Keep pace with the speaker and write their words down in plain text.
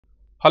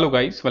Hello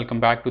guys, welcome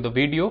back to the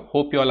video.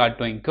 Hope you all are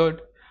doing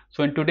good.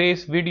 So in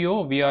today's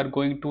video, we are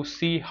going to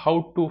see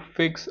how to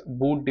fix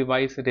boot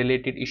device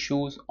related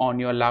issues on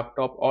your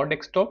laptop or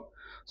desktop.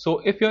 So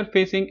if you are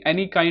facing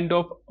any kind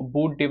of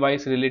boot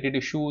device related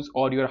issues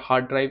or your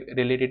hard drive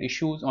related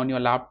issues on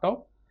your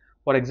laptop,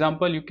 for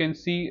example, you can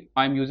see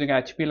I'm using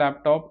HP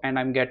laptop and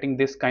I'm getting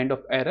this kind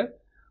of error,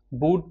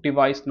 boot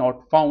device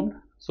not found.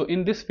 So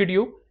in this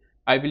video,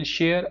 I will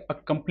share a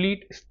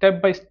complete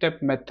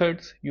step-by-step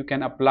methods you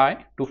can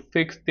apply to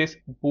fix this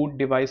boot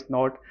device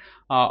not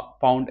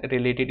found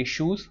related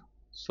issues.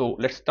 So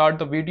let's start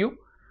the video.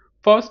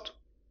 First,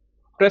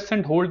 press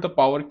and hold the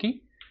power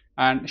key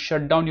and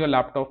shut down your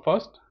laptop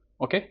first.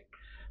 Okay.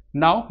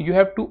 Now you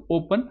have to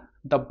open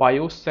the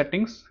BIOS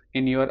settings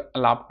in your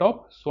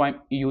laptop. So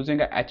I'm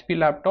using a HP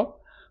laptop.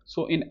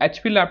 So in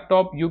HP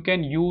laptop, you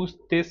can use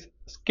this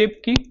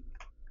escape key.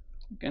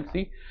 You can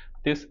see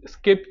this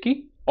escape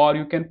key, or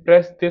you can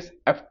press this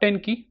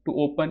F10 key to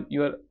open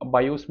your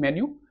BIOS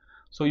menu.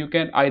 So you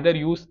can either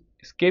use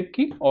escape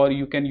key or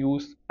you can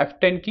use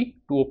F10 key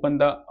to open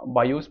the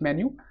BIOS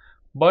menu.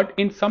 But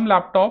in some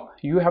laptop,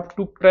 you have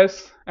to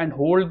press and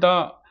hold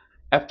the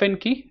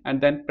F10 key and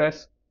then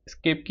press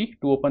escape key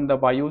to open the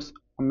BIOS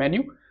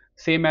menu,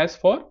 same as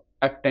for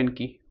F10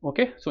 key.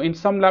 Okay, so in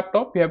some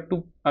laptop you have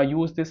to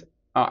use this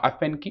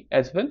F10 key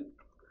as well.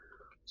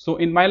 So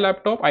in my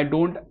laptop, I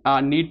don't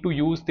need to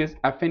use this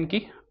F10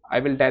 key. I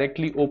will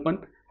directly open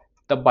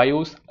the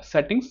BIOS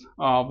settings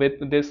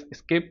with this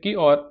escape key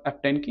or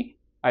F10 key.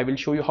 I will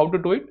show you how to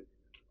do it.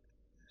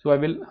 So I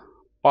will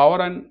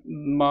power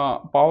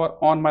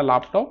on my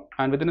laptop,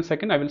 and within a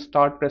second I will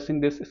start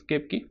pressing this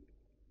escape key.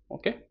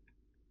 Okay.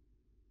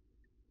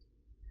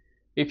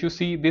 If you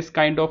see this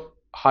kind of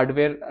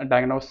hardware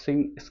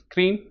diagnosing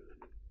screen,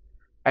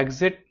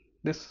 exit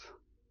this.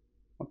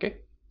 Okay.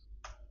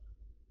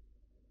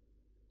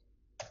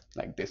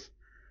 Like this.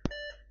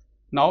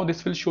 Now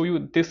this will show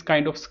you this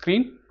kind of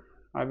screen.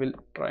 I will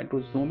try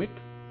to zoom it.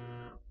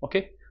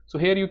 Okay, so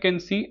here you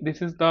can see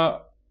this is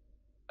the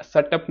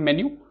setup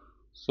menu.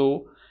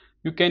 So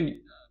you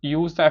can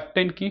use the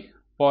F10 key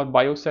for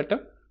BIOS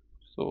setup.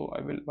 So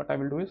what I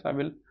will do is I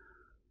will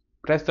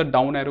press the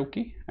down arrow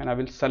key and I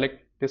will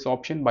select this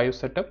option, BIOS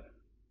setup,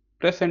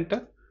 press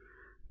enter,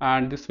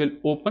 and this will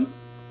open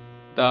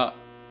the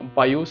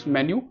BIOS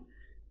menu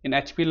in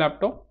HP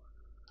laptop.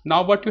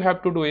 Now what you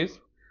have to do is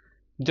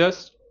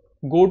just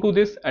go to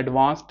this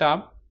advanced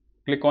tab,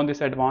 click on this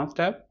advanced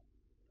tab.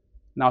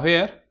 Now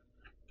here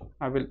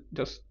I will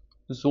just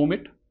zoom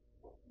it.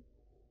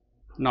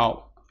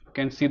 Now you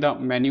can see the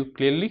menu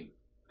clearly.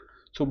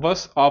 So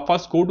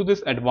first go to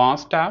this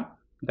advanced tab,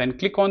 then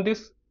click on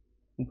this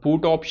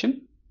boot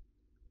option.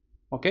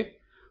 Okay,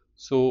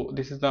 so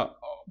this is the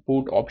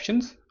boot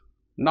options.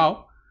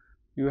 Now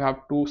you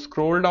have to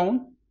scroll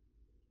down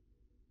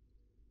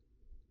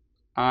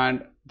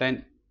and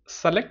then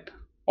select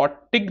or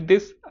tick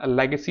this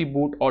legacy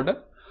boot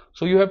order.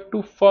 So you have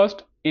to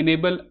first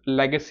enable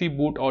legacy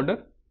boot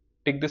order,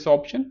 tick this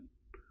option.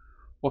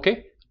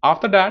 Okay,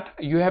 after that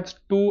you have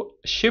to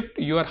shift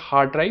your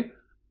hard drive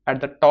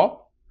at the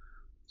top.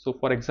 So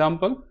for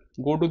example,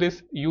 go to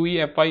this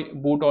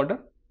UEFI boot order,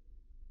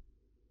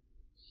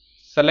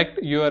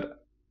 select your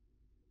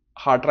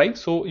hard drive.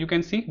 So you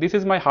can see this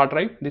is my hard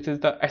drive. This is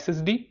the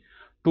SSD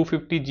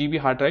 250 GB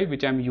hard drive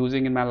which I am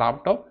using in my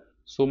laptop.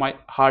 So my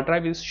hard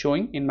drive is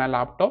showing in my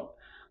laptop.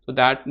 So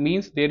that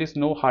means there is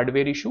no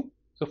hardware issue.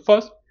 So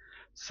first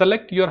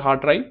select your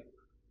hard drive.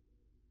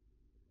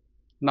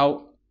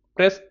 Now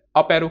press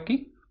up arrow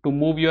key to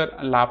move your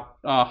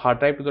hard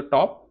drive to the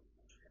top.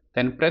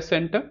 Then press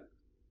enter.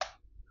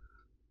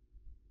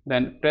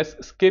 Then press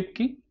escape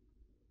key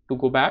to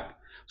go back.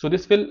 So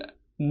this will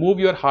move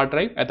your hard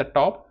drive at the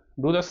top.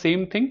 Do the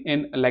same thing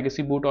in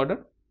legacy boot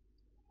order.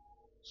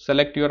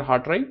 Select your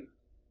hard drive.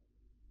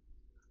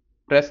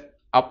 Press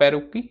up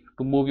arrow key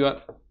to move your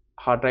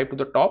hard drive to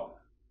the top.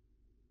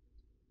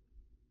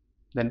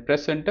 Then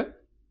press enter,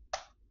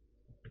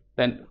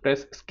 then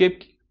press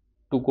escape key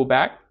to go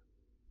back.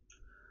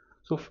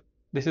 So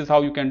this is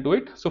how you can do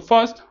it. So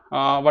first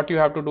what you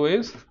have to do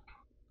is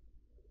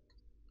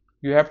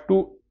you have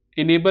to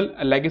enable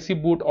a legacy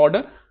boot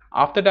order.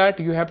 After that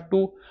you have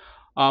to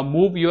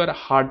move your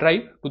hard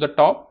drive to the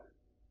top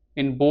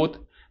in both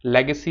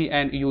legacy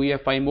and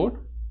UEFI mode.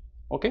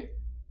 Okay,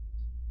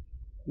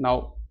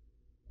 now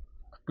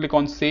click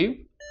on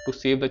save to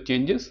save the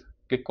changes.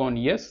 Click on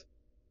yes.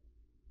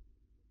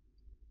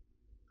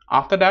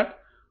 After that,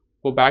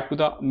 go back to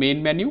the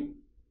main menu,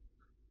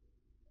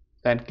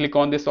 then click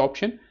on this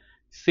option,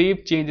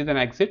 save changes and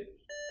exit.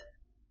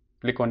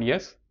 Click on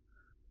yes.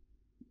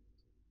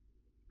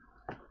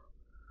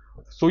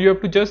 So you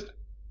have to just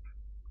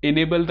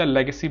enable the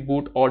legacy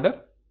boot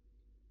order.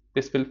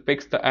 This will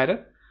fix the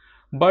error.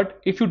 But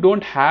if you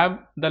don't have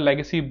the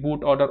legacy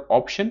boot order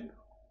option,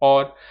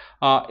 or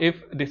if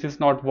this is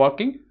not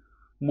working,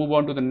 move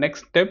on to the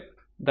next step,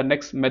 the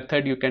next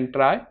method you can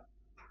try.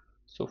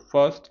 So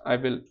first I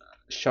will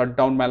shut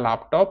down my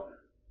laptop.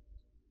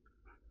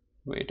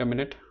 Wait a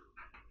minute.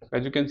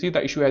 As you can see,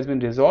 the issue has been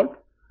resolved.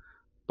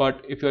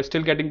 But if you are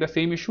still getting the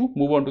same issue,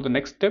 move on to the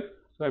next step.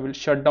 So I will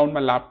shut down my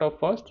laptop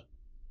first.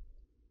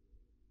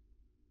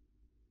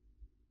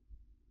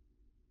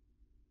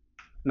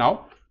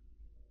 Now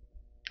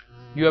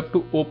you have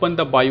to open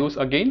the BIOS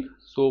again.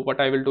 So what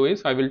I will do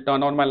is I will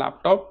turn on my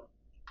laptop.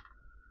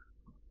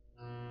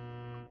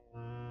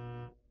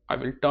 I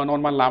will turn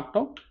on my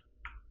laptop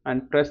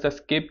and press the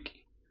escape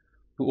key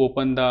to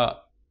open the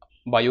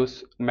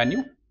BIOS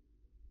menu.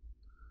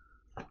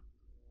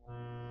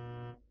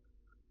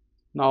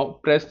 Now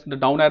press the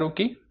down arrow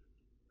key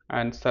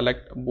and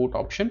select boot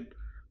option.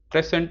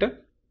 Press enter.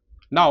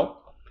 Now,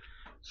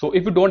 so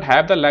if you don't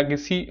have the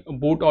legacy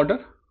boot order,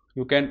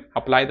 you can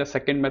apply the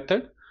second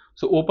method.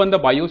 So open the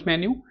BIOS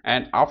menu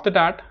and after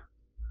that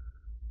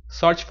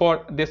search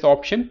for this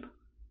option,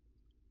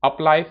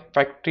 apply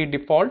factory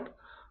default.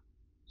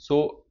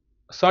 So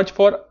search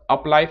for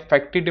apply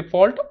factory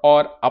default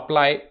or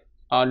apply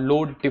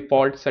load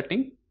default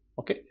setting.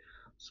 Okay,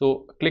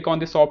 so click on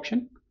this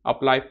option,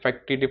 apply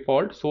factory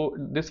default. So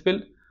this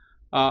will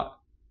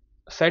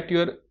set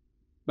your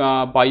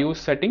BIOS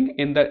setting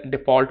in the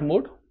default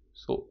mode.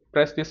 So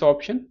press this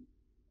option,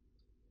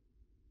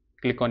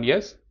 click on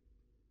yes.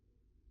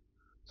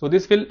 So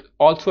this will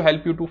also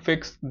help you to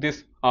fix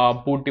this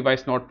boot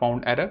device not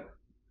found error.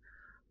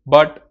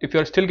 But if you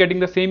are still getting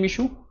the same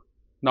issue,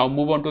 now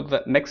move on to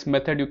the next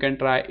method you can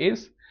try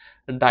is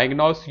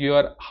diagnose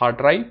your hard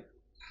drive.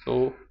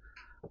 So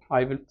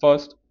I will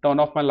first turn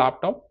off my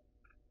laptop.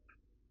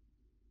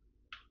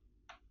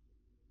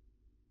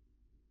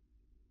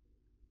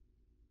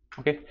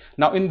 Okay,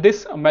 now in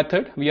this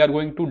method we are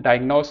going to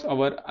diagnose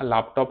our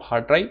laptop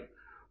hard drive.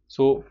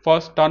 So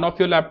first turn off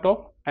your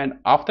laptop and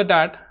after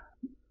that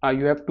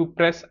you have to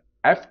press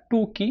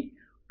F2 key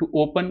to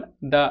open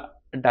the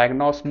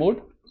diagnose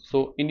mode.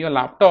 So in your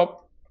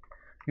laptop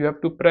you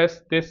have to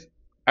press this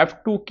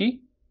F2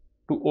 key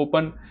to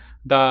open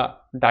the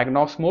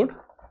diagnose mode.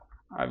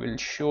 I will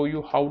show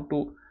you how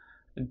to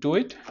do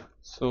it.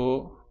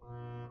 So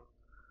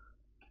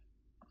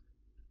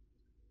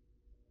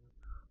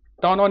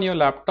turn on your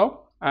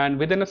laptop and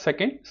within a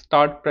second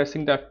start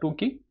pressing the F2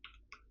 key.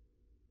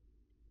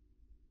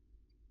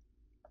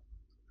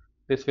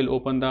 This will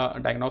open the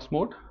diagnose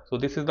mode. So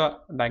this is the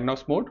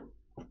diagnose mode.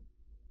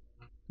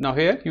 Now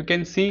here you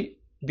can see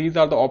these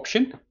are the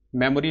options: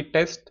 memory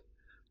test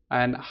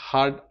and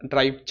hard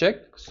drive check.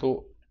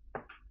 So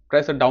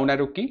press the down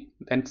arrow key,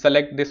 then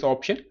select this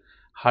option,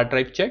 hard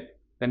drive check,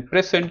 then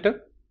press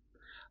enter.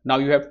 Now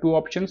you have two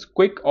options,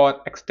 quick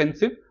or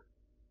extensive.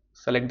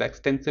 Select the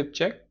extensive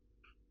check,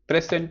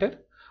 press enter.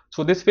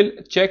 So this will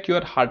check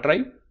your hard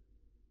drive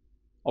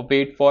or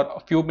wait for a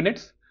few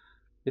minutes.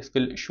 This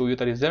will show you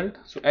the result.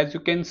 So as you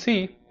can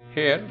see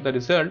here, the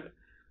result,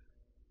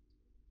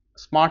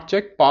 smart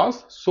check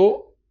pass.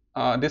 So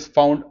this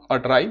found a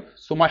drive.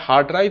 So my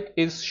hard drive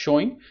is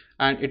showing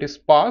and it is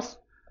pass.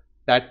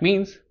 That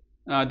means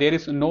there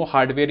is no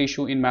hardware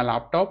issue in my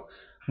laptop.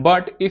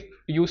 But if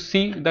you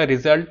see the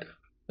result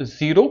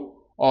 0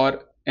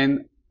 or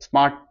in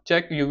smart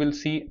check you will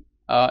see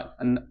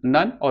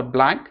none or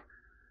blank,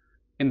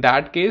 in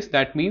that case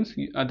that means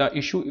the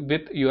issue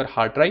with your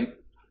hard drive.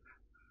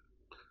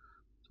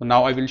 So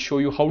now I will show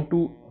you how to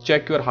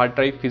check your hard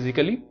drive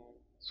physically.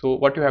 So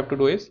what you have to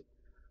do is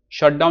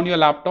shut down your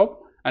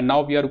laptop and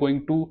now we are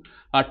going to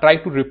try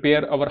to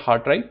repair our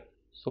hard drive.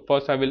 So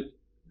first I will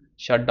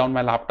shut down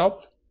my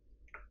laptop.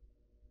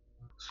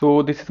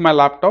 So this is my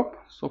laptop.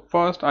 So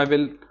first I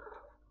will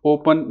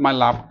open my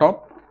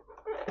laptop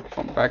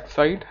from back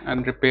side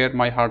and repair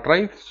my hard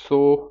drive.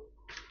 So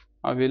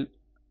I will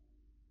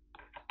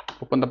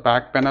open the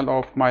back panel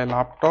of my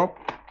laptop,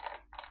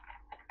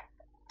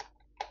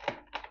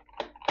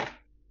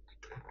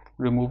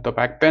 remove the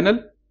back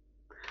panel.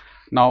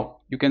 Now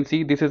you can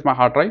see this is my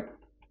hard drive.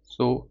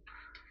 So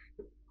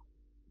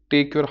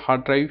take your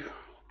hard drive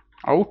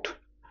out.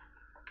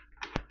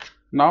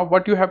 Now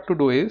what you have to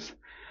do is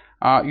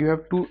you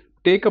have to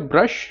take a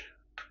brush,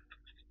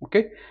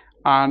 okay,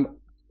 and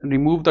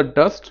remove the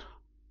dust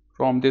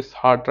from this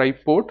hard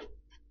drive port.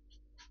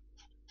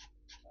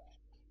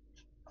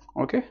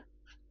 Okay,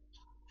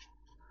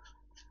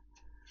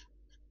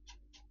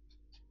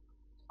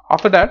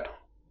 after that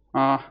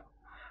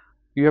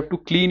you have to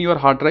clean your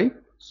hard drive.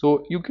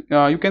 So you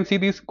can see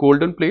these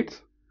golden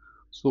plates.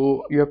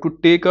 So you have to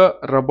take a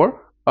rubber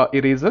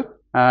eraser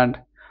and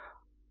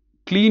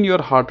clean your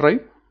hard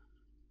drive.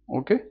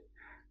 Okay,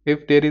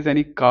 if there is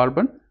any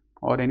carbon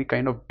or any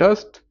kind of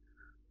dust,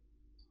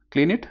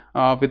 clean it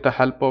with the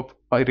help of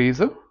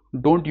eraser.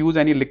 Don't use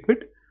any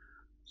liquid.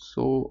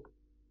 So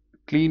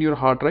clean your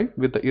hard drive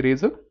with the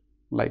eraser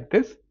like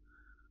this.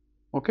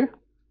 Okay,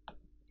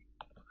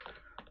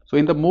 so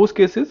in the most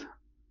cases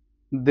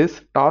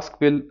this task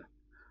will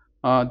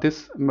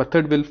this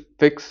method will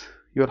fix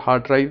your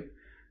hard drive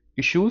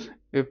issues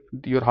if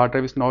your hard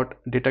drive is not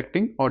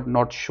detecting or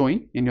not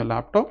showing in your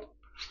laptop.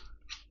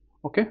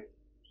 Okay,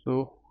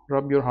 so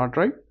rub your hard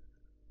drive.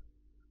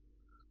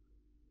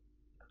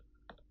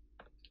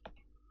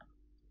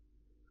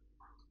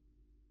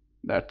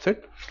 That's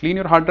it. Clean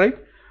your hard drive,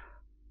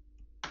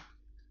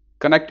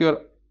 connect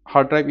your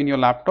hard drive in your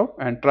laptop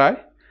and try.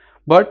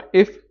 But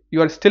if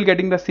you are still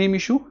getting the same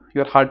issue,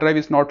 your hard drive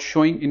is not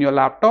showing in your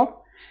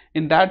laptop,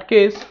 in that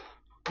case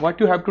what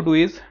you have to do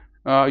is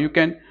you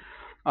can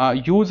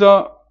use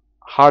a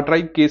hard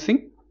drive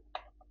casing.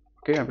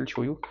 Okay, I will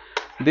show you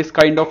this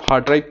kind of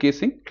hard drive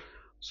casing.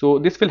 So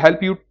this will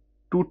help you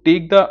to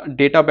take the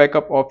data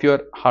backup of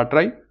your hard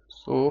drive.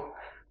 So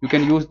you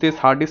can use this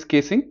hard disk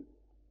casing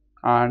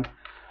and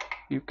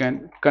you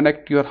can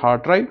connect your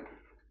hard drive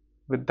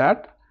with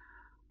that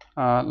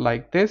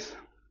like this.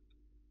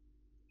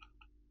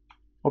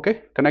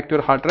 Okay, connect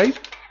your hard drive,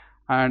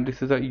 and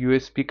this is a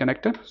USB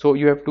connector. So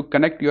you have to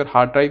connect your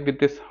hard drive with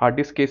this hard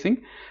disk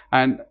casing,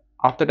 and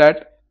after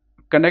that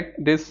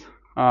connect this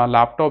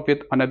laptop with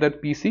another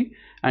PC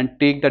and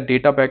take the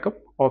data backup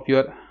of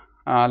your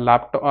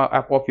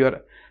laptop of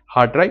your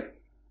hard drive.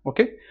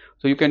 Okay,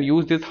 so you can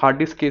use this hard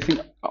disk casing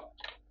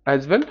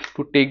as well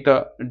to take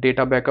the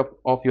data backup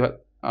of your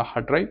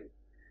hard drive.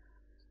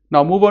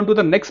 Now move on to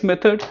the next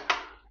method.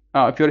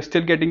 If you are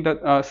still getting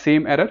the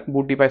same error,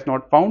 boot device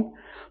not found.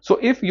 So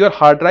if your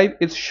hard drive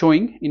is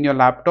showing in your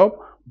laptop,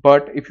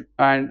 but if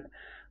and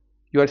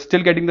you are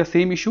still getting the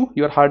same issue,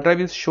 your hard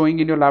drive is showing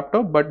in your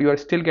laptop but you are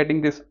still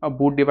getting this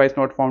boot device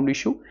not found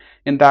issue,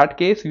 in that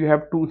case you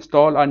have to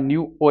install a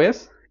new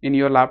OS in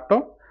your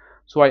laptop.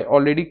 So I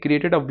already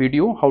created a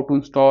video how to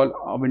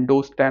install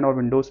Windows 10 or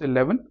Windows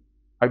 11.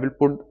 I will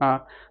put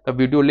the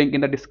video link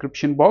in the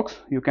description box.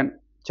 You can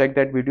check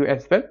that video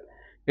as well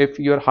if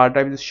your hard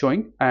drive is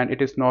showing and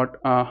it is not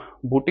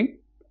booting.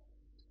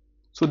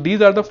 So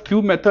these are the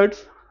few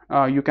methods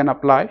you can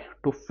apply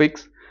to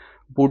fix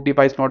boot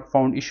device not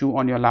found issue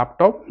on your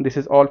laptop. This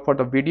is all for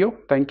the video.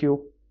 Thank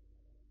you.